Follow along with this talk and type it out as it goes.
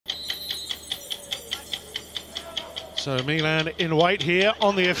So Milan in white here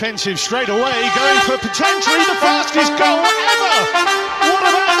on the offensive straight away, going for potentially the fastest goal ever. What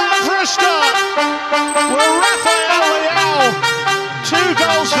about that for a start? Well, Rafael Leao, 2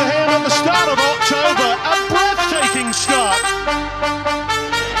 goals for him at the start of October, a breathtaking start.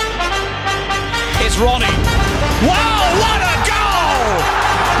 It's Ronnie. Wow, what a goal!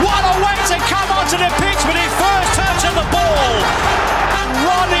 What a way to come onto the pitch with his first touch of the ball.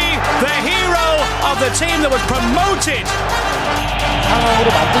 Ronnie, the hero of the team that was promoted.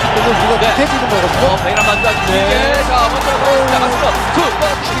 상황으로 만들어주면 누가 못해주는 거거든요. 베이란 만들어주는데 자 먼저 나갔어.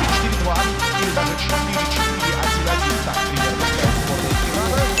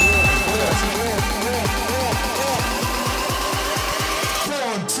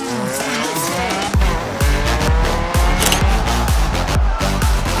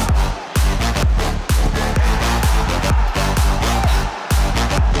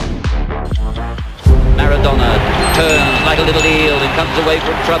 Maradona turns like a little eel and comes away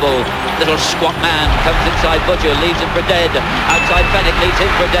from trouble. Little squat man comes inside Butcher, leaves him for dead. Outside Fennick leaves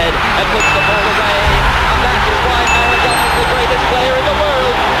him for dead and puts the ball away. And that is why Maradona is the greatest player in the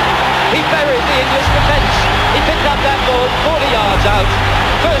world. He buried the English defence. He picked up that ball 40 yards out.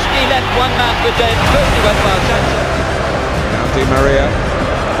 First he left one man for dead. First he went past Sancho. Now Di Maria.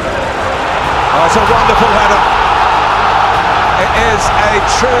 Oh, it's a wonderful header. It is a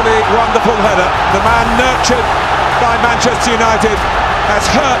truly wonderful header. The man nurtured by Manchester United has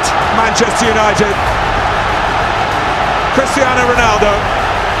hurt Manchester United. Cristiano Ronaldo,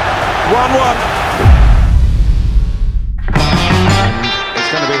 1-1. It's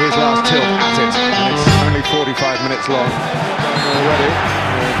going to be his last tilt at it, and it's only 45 minutes long already.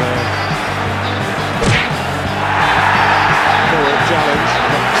 Forward challenge.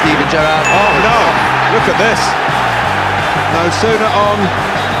 Steven Gerrard. Oh no! Look at this. No sooner on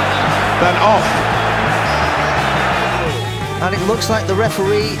than off. And it looks like the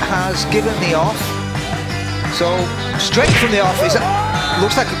referee has given the off. So straight from the off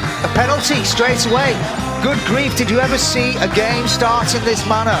looks like a penalty straight away. Good grief, did you ever see a game start in this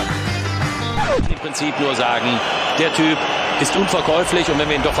manner? Im Prinzip nur sagen, der Typ ist unverkäuflich und wenn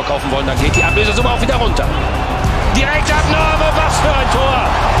wir ihn doch verkaufen wollen, dann geht die Ablösesumme auch wieder runter. Direktabnahme, was für ein Tor!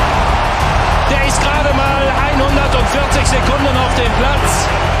 Der ist gerade mal 140 Sekunden auf dem Platz.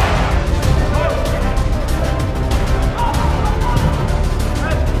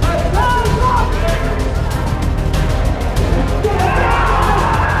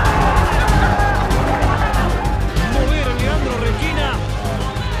 Leandro Requina.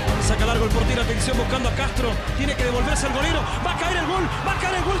 Saca largo el portero, atención buscando a Castro. Tiene que devolverse al golero. Va a caer el gol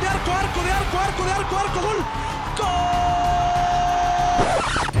de arco, gol. ¡Gol!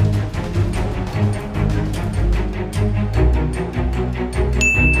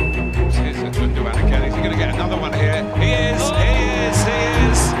 Is he going to get another one here? He is.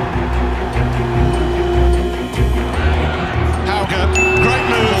 Hauger, great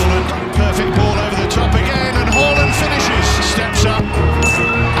move, perfect ball over the top again, and Haaland finishes, steps up,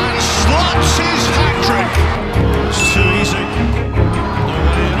 and slots his hat-trick. It's too easy. No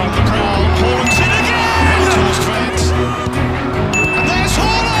way on the crowd, Haaland's in again! Towards fence. And there's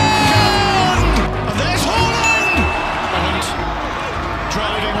Haaland! And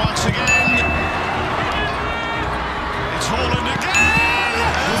driving once again. It's Haaland again!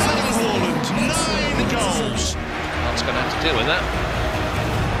 Haaland, 9 goals. That's going to have to deal with that.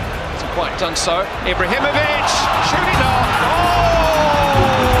 Hasn't quite done so. Ibrahimovic, shooting off.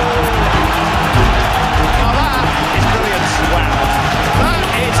 Now that is brilliant. Wow. That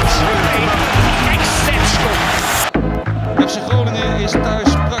is truly exceptional. FC Groningen is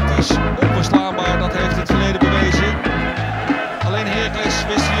thuis praktisch onverslaanbaar. Dat heeft het verleden bewezen. Alleen Heracles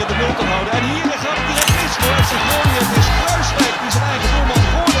wist hier de nul te houden. En hier gaat het direct mis voor FC Groningen. Het is Kruiswijk die zijn eigen doelman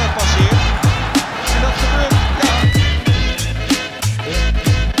Goorda passeert. En dat gebeurt, ja.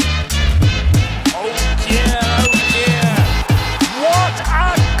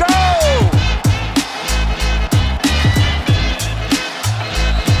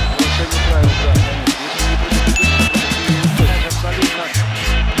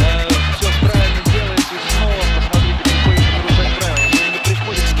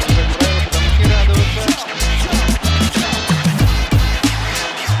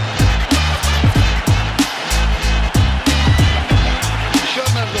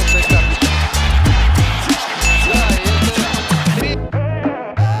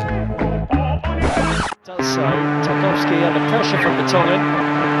 So Tarkowski under pressure from Vertonghen,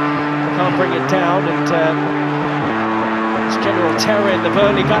 can't bring it down, and There's general terror in the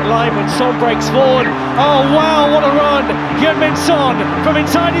Burnley back line when Son breaks forward. Oh wow, what a run! Heung-min Son from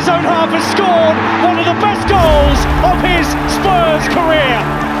inside his own half has scored one of the best goals of his Spurs career.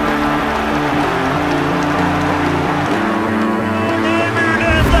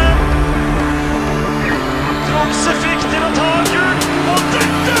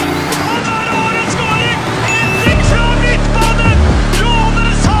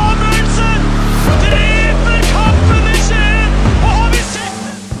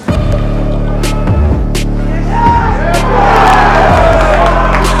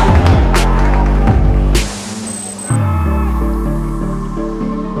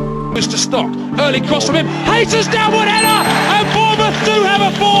 To stop. Early cross from him. Hayter's downward header, and Bournemouth do have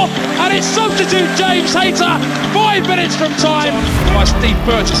a fourth, and it's substitute James Hayter. 5 minutes from time. By Steve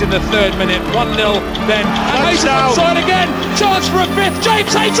Burgess in the 3rd minute. 1-0 then. And Hayter's onside again. Chance for a 5th.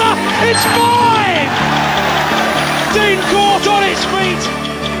 James Hayter. It's 5. Dean Court on his feet.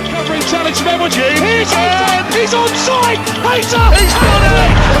 Covering challenge from Edwards. Here's Hayter. He's onside. Hayter. He's got it.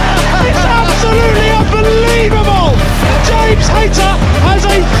 It's absolutely unbelievable. James Hayter has a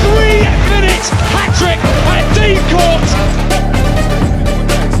 3-minute hat-trick at Dean Court.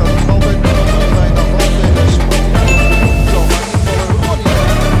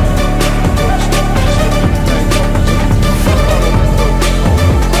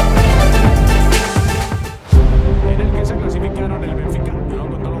 En el que se clasificaron el Benfica. No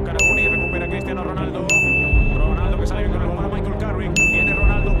contó Carabuni, recupera Cristiano Ronaldo. Ronaldo que sale bien con el balón para Michael Carrick. Viene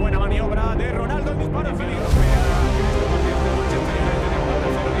Ronaldo, buena maniobra de Ronaldo, el disparo en peligro.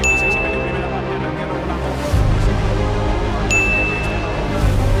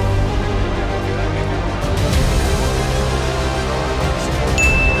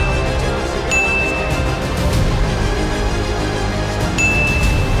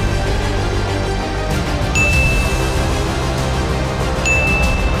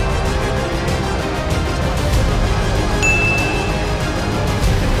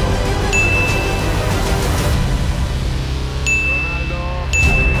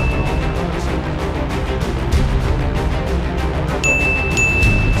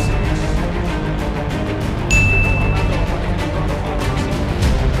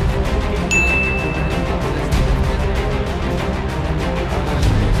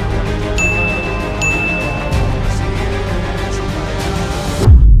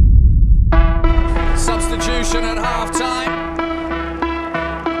 At half-time.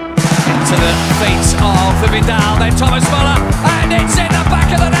 To the feet of Vidal, then Thomas Muller, and it's in the back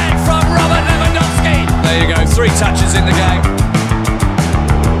of the net from Robert Lewandowski. There you go, 3 touches in the game.